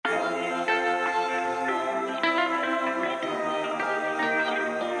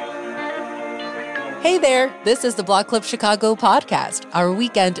Hey there, this is the Block Club Chicago podcast, our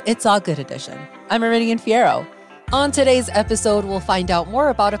weekend It's All Good edition. I'm Meridian Fierro. On today's episode, we'll find out more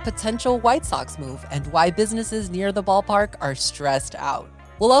about a potential White Sox move and why businesses near the ballpark are stressed out.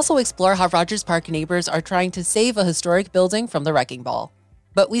 We'll also explore how Rogers Park neighbors are trying to save a historic building from the wrecking ball.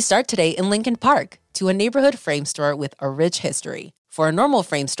 But we start today in Lincoln Park, to a neighborhood frame store with a rich history. For a normal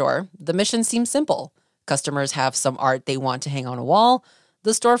frame store, the mission seems simple. Customers have some art they want to hang on a wall,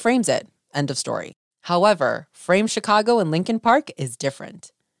 the store frames it, end of story. However, Frame Chicago in Lincoln Park is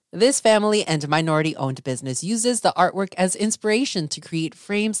different. This family and minority-owned business uses the artwork as inspiration to create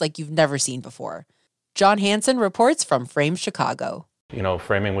frames like you've never seen before. John Hansen reports from Frame Chicago. You know,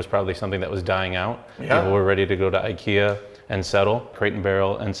 framing was probably something that was dying out. Yeah. People were ready to go to IKEA and settle, Crate and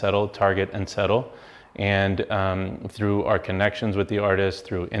Barrel and settle, Target and settle. And through our connections with the artists,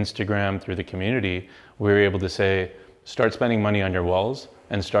 through Instagram, through the community, we were able to say, start spending money on your walls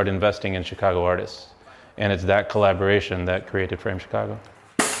and start investing in Chicago artists. And it's that collaboration that created Frame Chicago.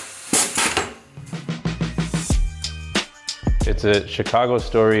 It's a Chicago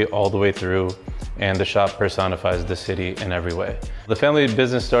story all the way through, and the shop personifies the city in every way. The family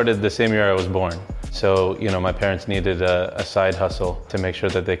business started the same year I was born. So, you know, my parents needed a side hustle to make sure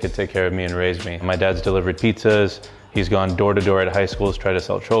that they could take care of me and raise me. My dad's delivered pizzas. He's gone door to door at high schools, try to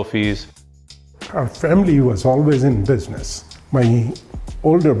sell trophies. Our family was always in business. My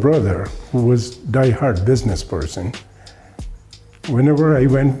older brother, who was a die-hard business person, whenever I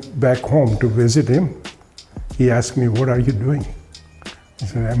went back home to visit him, he asked me, "What are you doing?" I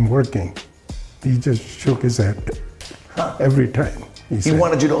said, "I'm working." He just shook his head every time. He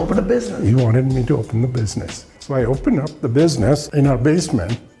wanted you to open a business. He wanted me to open the business. So I opened up the business in our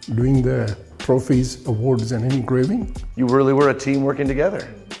basement, doing the trophies, awards, and engraving. You really were a team working together.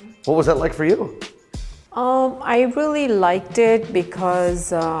 What was that like for you? I really liked it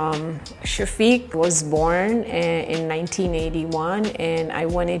because Shafiq was born in 1981, and I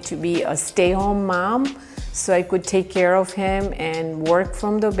wanted to be a stay-home mom so I could take care of him and work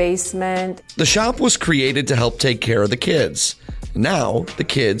from the basement. The shop was created to help take care of the kids. Now, the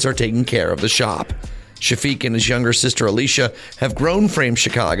kids are taking care of the shop. Shafiq and his younger sister Alicia have grown Frame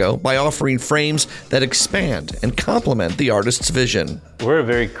Chicago by offering frames that expand and complement the artist's vision. We're a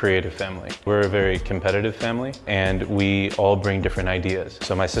very creative family. We're a very competitive family, and we all bring different ideas.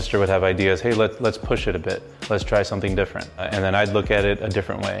 So my sister would have ideas, hey, let's push it a bit. Let's try something different. And then I'd look at it a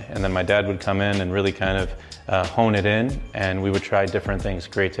different way. And then my dad would come in and really kind of hone it in, and we would try different things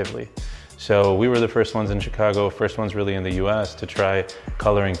creatively. So we were the first ones in Chicago, first ones really in the US to try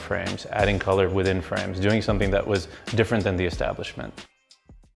coloring frames, adding color within frames, doing something that was different than the establishment.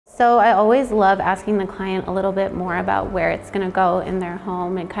 So I always love asking the client a little bit more about where it's going to go in their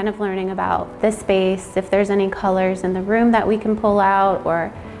home and kind of learning about the space, if there's any colors in the room that we can pull out,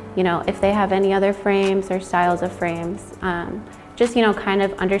 or, you know, if they have any other frames or styles of frames. Just, you know, kind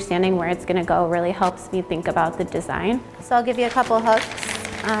of understanding where it's going to go really helps me think about the design. So I'll give you a couple hooks.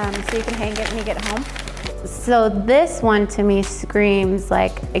 So you can hang it when you get home. So this one to me screams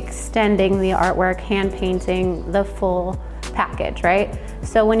like extending the artwork, hand painting the full package, right?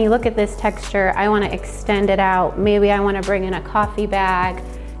 So when you look at this texture, I want to extend it out. Maybe I want to bring in a coffee bag,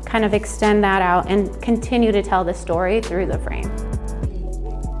 kind of extend that out and continue to tell the story through the frame.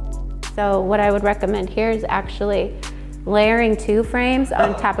 So what I would recommend here is actually layering two frames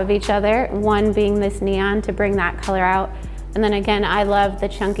on top of each other, one being this neon to bring that color out. And then again, I love the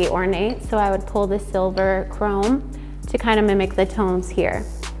chunky ornate, so I would pull the silver chrome to kind of mimic the tones here.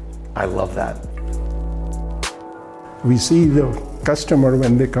 I love that. We see the customer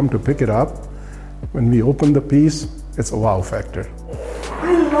when they come to pick it up. When we open the piece, it's a wow factor.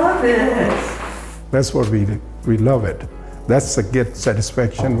 I love it. That's what we love it. That's the get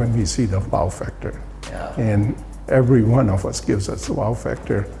satisfaction when we see the wow factor. Yeah. And every one of us gives us a wow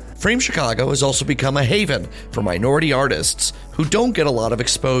factor. Frame Chicago has also become a haven for minority artists who don't get a lot of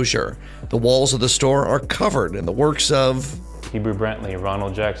exposure. The walls of the store are covered in the works of Hebrew Brantley,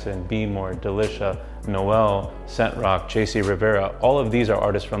 Ronald Jackson, B. Moore, Delisha, Noel, Scent Rock, J.C. Rivera. All of these are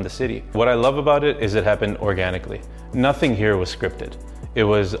artists from the city. What I love about it is it happened organically. Nothing here was scripted. It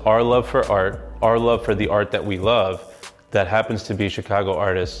was our love for art, our love for the art that we love, that happens to be Chicago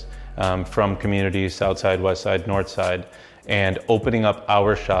artists from communities, South Side, West Side, North Side, and opening up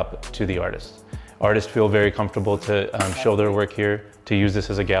our shop to the artists. Artists feel very comfortable to show their work here, to use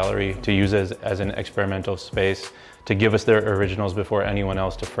this as a gallery, to use it as an experimental space, to give us their originals before anyone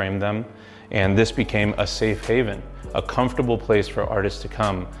else to frame them. And this became a safe haven, a comfortable place for artists to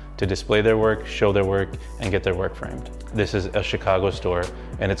come to display their work, show their work, and get their work framed. This is a Chicago store,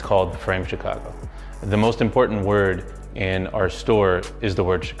 and it's called Frame Chicago. The most important word and our store is the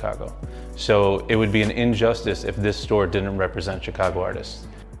word Chicago. So it would be an injustice if this store didn't represent Chicago artists.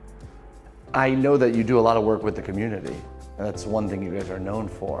 I know that you do a lot of work with the community, and that's one thing you guys are known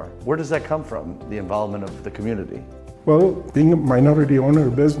for. Where does that come from, the involvement of the community? Well, being a minority owner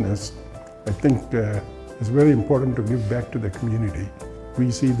business, I think it's very important to give back to the community.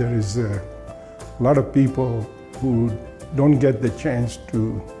 We see there is a lot of people who don't get the chance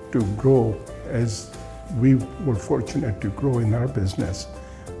to grow as we were fortunate to grow in our business.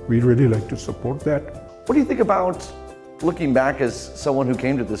 We really like to support that. What do you think about looking back as someone who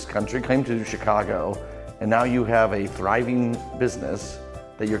came to this country, came to Chicago, and now you have a thriving business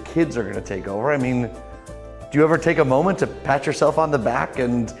that your kids are going to take over? I mean, do you ever take a moment to pat yourself on the back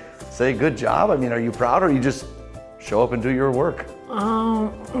and say, good job? I mean, are you proud, or you just show up and do your work? I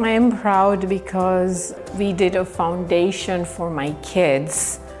am proud because we did a foundation for my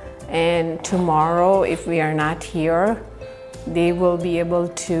kids. And tomorrow, if we are not here, they will be able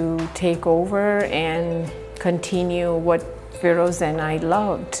to take over and continue what Feroz and I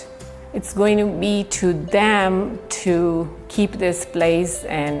loved. It's going to be to them to keep this place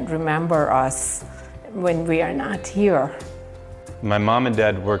and remember us when we are not here. My mom and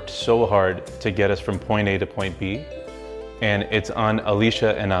dad worked so hard to get us from point A to point B, and it's on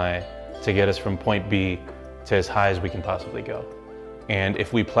Alicia and I to get us from point B to as high as we can possibly go. And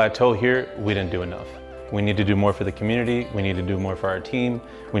if we plateau here, we didn't do enough. We need to do more for the community, we need to do more for our team,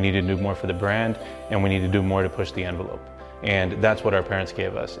 we need to do more for the brand, and we need to do more to push the envelope. And that's what our parents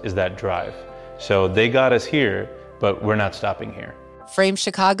gave us, is that drive. So they got us here, but we're not stopping here. Frame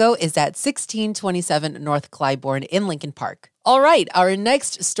Chicago is at 1627 North Clybourne in Lincoln Park. All right, our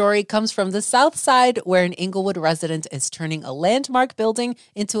next story comes from the South Side, where an Inglewood resident is turning a landmark building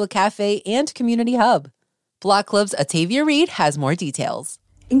into a cafe and community hub. Block Club's Atavia Reed has more details.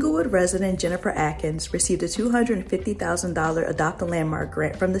 Inglewood resident Jennifer Atkins received a $250,000 Adopt a Landmark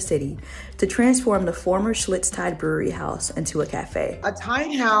grant from the city to transform the former Schlitz Tide Brewery House into a cafe. A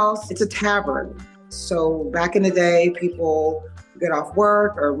Tide House, it's a tavern. So back in the day, people get off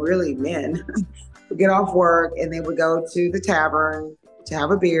work, or really men, would get off work and they would go to the tavern to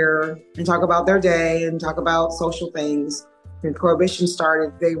have a beer and talk about their day and talk about social things. When Prohibition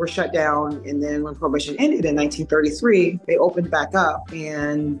started, they were shut down. And then when Prohibition ended in 1933, they opened back up,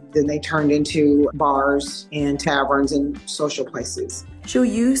 and then they turned into bars and taverns and social places. She'll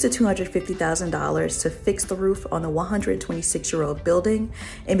use the $250,000 to fix the roof on the 126-year-old building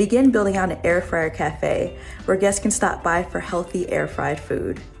and begin building out an air fryer cafe where guests can stop by for healthy air-fried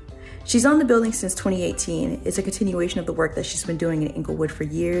food. She's owned the building since 2018. It's a continuation of the work that she's been doing in Inglewood for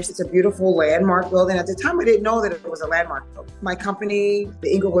years. It's a beautiful landmark building. At the time, I didn't know that it was a landmark building. My company,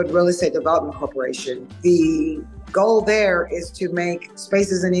 the Inglewood Real Estate Development Corporation, the goal there is to make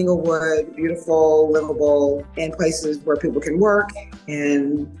spaces in Inglewood beautiful, livable, and places where people can work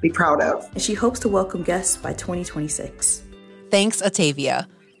and be proud of. And she hopes to welcome guests by 2026. Thanks, Atavia.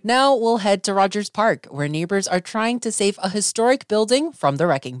 Now we'll head to Rogers Park, where neighbors are trying to save a historic building from the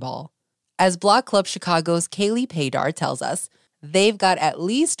wrecking ball. As Block Club Chicago's Kaylee Paydar tells us, they've got at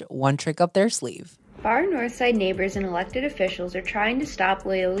least one trick up their sleeve. Far Northside neighbors and elected officials are trying to stop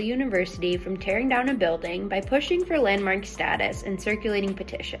Loyola University from tearing down a building by pushing for landmark status and circulating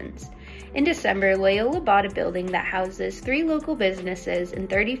petitions. In December, Loyola bought a building that houses 3 local businesses and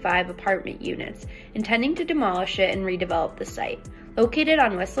 35 apartment units, intending to demolish it and redevelop the site. Located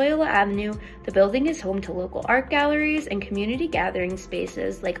on West Loyola Avenue, the building is home to local art galleries and community gathering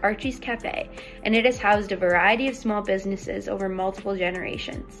spaces like Archie's Cafe, and it has housed a variety of small businesses over multiple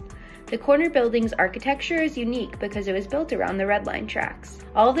generations. The corner building's architecture is unique because it was built around the Red Line tracks.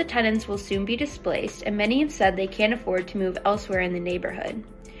 All of the tenants will soon be displaced, and many have said they can't afford to move elsewhere in the neighborhood.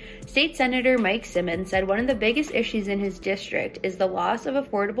 State Senator Mike Simmons said one of the biggest issues in his district is the loss of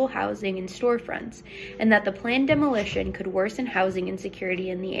affordable housing and storefronts, and that the planned demolition could worsen housing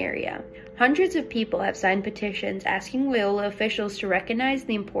insecurity in the area. Hundreds of people have signed petitions asking Loyola officials to recognize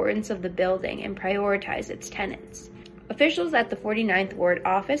the importance of the building and prioritize its tenants. Officials at the 49th Ward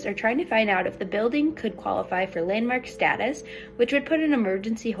office are trying to find out if the building could qualify for landmark status, which would put an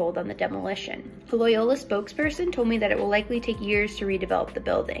emergency hold on the demolition. A Loyola spokesperson told me that it will likely take years to redevelop the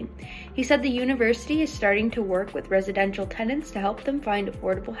building. He said the university is starting to work with residential tenants to help them find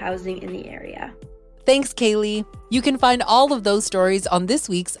affordable housing in the area. Thanks, Kaylee. You can find all of those stories on this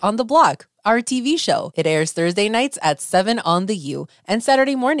week's On the Block, our TV show. It airs Thursday nights at 7 on The U and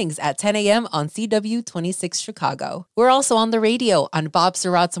Saturday mornings at 10 a.m. on CW26 Chicago. We're also on the radio on Bob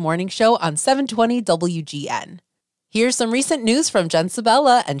Surratt's morning show on 720 WGN. Here's some recent news from Jen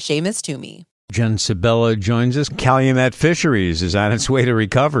Sabella and Seamus Toomey. Jen Sabella joins us. Calumet Fisheries is on its way to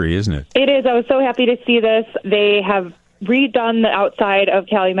recovery, isn't it? It is. I was so happy to see this. They have redone the outside of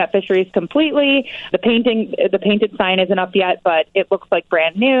Calumet Fisheries completely. The painted sign isn't up yet, but it looks like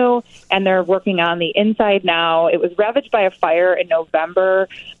brand new, and they're working on the inside now. It was ravaged by a fire in November,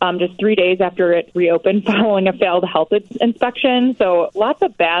 just 3 days after it reopened following a failed health inspection. So lots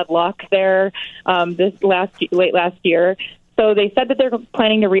of bad luck there late last year. So they said that they're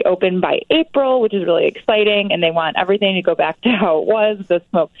planning to reopen by April, which is really exciting, and they want everything to go back to how it was, the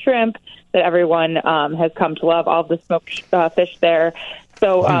smoked shrimp that everyone has come to love, all of the smoked fish there.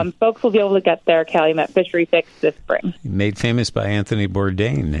 So folks will be able to get their Calumet fishery fix this spring. Made famous by Anthony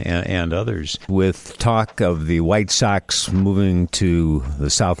Bourdain and others. With talk of the White Sox moving to the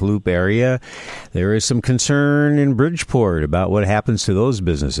South Loop area, there is some concern in Bridgeport about what happens to those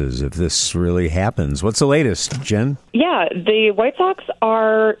businesses if this really happens. What's the latest, Jen? Yeah, the White Sox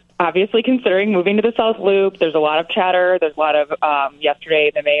are obviously considering moving to the South Loop. There's a lot of chatter. There's a lot of,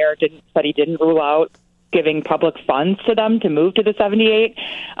 yesterday the mayor said he didn't rule out giving public funds to them to move to the 78.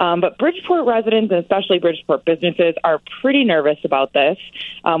 But Bridgeport residents, and especially Bridgeport businesses, are pretty nervous about this.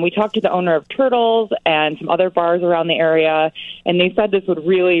 We talked to the owner of Turtles and some other bars around the area, and they said this would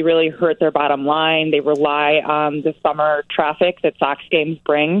really, really hurt their bottom line. They rely on the summer traffic that Sox games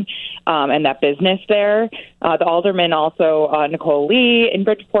bring and that business there. The alderman also, Nicole Lee in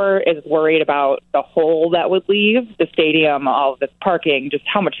Bridgeport, is worried about the hole that would leave the stadium, all of this parking, just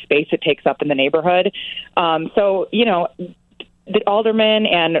how much space it takes up in the neighborhood. So, the aldermen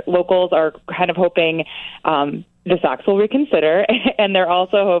and locals are kind of hoping the Sox will reconsider, and they're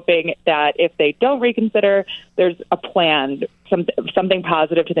also hoping that if they don't reconsider, there's a plan, something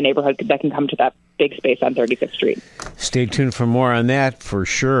positive to the neighborhood that can come to that big space on 35th Street. Stay tuned for more on that for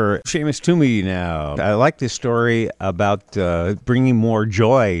sure. Seamus Toomey now. I like this story about bringing more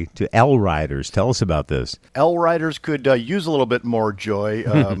joy to L riders. Tell us about this. L riders could use a little bit more joy,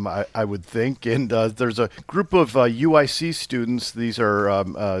 I would think. And there's a group of UIC students. These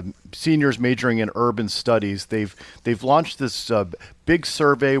are seniors majoring in urban studies. They've launched this big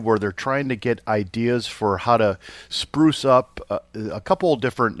survey where they're trying to get ideas for how to spruce up a couple of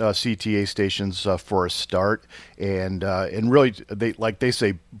different CTA stations for a start, and really, they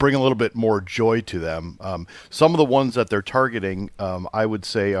say, bring a little bit more joy to them. Some of the ones that they're targeting, I would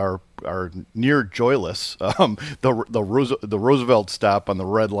say, are near joyless. The Roosevelt stop on the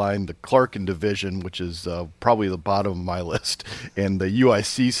Red Line, the Clarkin Division, which is probably the bottom of my list, and the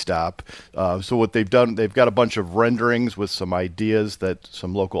UIC stop. So what they've done, they've got a bunch of renderings with some ideas that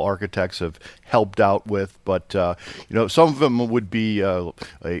some local architects have helped out with, but some of them would be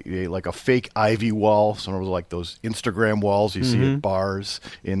like a fake ivy wall, some of like those Instagram walls you see at bars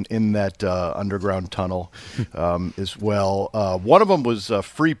in that underground tunnel as well. One of them was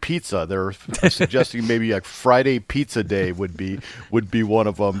free pizza. They're suggesting maybe like Friday Pizza Day would be one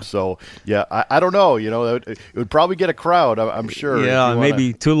of them. So yeah, I don't know. It would probably get a crowd, I'm sure. Yeah,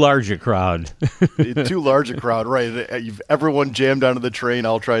 maybe too large a crowd. Too large a crowd, right? Everyone jammed onto the train,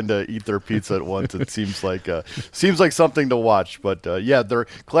 all trying to eat their pizza at once. It seems like something to watch. But yeah, they're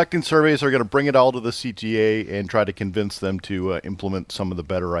collecting surveys. They're going to bring it all to the CTA and try to convince them to implement some of the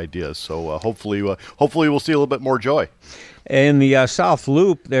better ideas. So hopefully we'll see a little bit more joy. In the South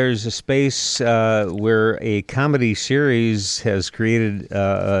Loop, there's a space where a comedy series has created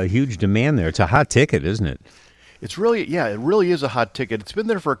a huge demand there. It's a hot ticket, isn't it? It really is a hot ticket. It's been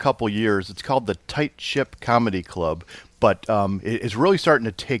there for a couple years. It's called the Tight Ship Comedy Club, but it's really starting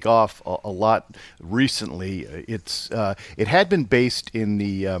to take off a lot recently. It had been based in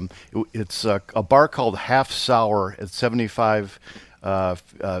the it's a bar called Half Sour at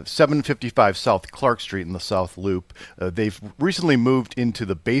 755 South Clark Street in the South Loop. They've recently moved into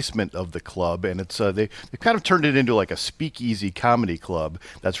the basement of the club, and it's they kind of turned it into like a speakeasy comedy club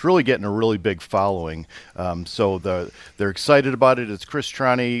that's really getting a really big following. So they're excited about it. It's Chris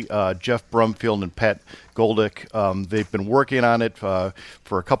Trani, Jeff Brumfield, and Pat Goldick. They've been working on it for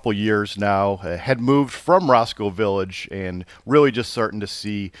a couple years now. Had moved from Roscoe Village, and really just starting to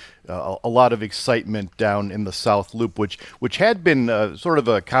see a lot of excitement down in the South Loop, which had been sort of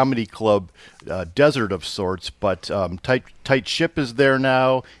a comedy club desert of sorts, but Tight Ship is there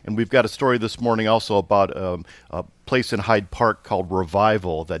now, and we've got a story this morning also about a place in Hyde Park called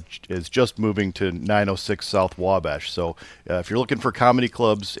Revival that is just moving to 906 South Wabash. So if you're looking for comedy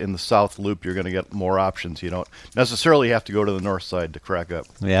clubs in the South Loop, you're going to get more options. You don't necessarily have to go to the north side to crack up.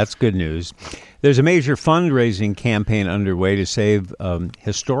 Yeah, that's good news. There's a major fundraising campaign underway to save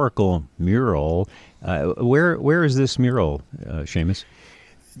historical mural. Where is this mural, Seamus?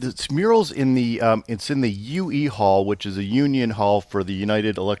 This mural's in the it's in the UE Hall, which is a union hall for the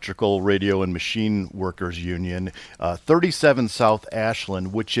United Electrical, Radio, and Machine Workers Union, 37 South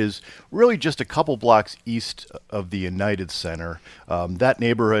Ashland, which is really just a couple blocks east of the United Center. That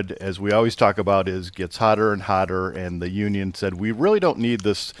neighborhood, as we always talk about, gets hotter and hotter, and the union said, we really don't need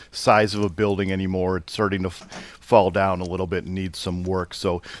this size of a building anymore. It's starting to fall down a little bit and needs some work.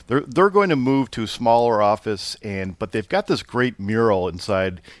 So they're going to move to a smaller office, but they've got this great mural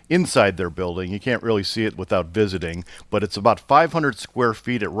inside their building. You can't really see it without visiting, but it's about 500 square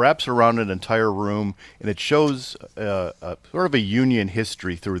feet. It wraps around an entire room, and it shows sort of a union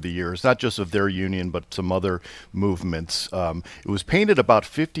history through the years, not just of their union, but some other movements. It was painted about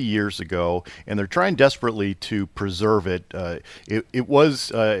 50 years ago, and they're trying desperately to preserve it. It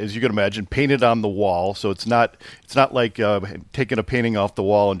was, as you can imagine, painted on the wall, so it's not like taking a painting off the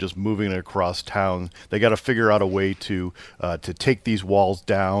wall and just moving it across town. They got to figure out a way to take these walls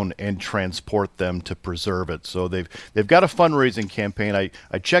down and transport them to preserve it. So they've got a fundraising campaign.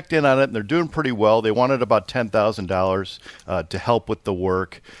 I checked in on it, and they're doing pretty well. They wanted about $10,000 to help with the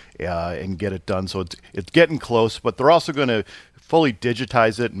work and get it done. So it's getting close, but they're also going to fully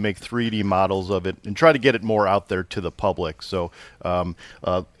digitize it and make 3D models of it and try to get it more out there to the public. So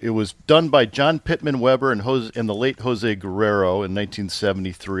it was done by John Pittman Weber and the late Jose Guerrero in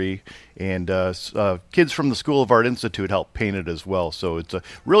 1973. And kids from the School of Art Institute helped paint it as well. So it's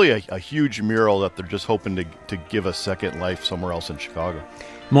really a huge mural that they're just hoping to give a second life somewhere else in Chicago.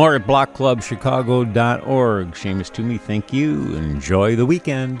 More at blockclubchicago.org. Seamus Toomey, thank you. Enjoy the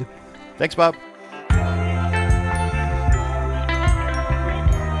weekend. Thanks, Bob.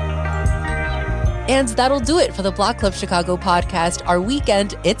 And that'll do it for the Block Club Chicago podcast, our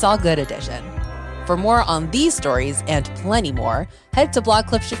weekend It's All Good edition. For more on these stories and plenty more, head to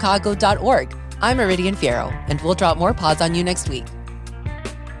blockclubchicago.org. I'm Meridian Fierro, and we'll drop more pods on you next week.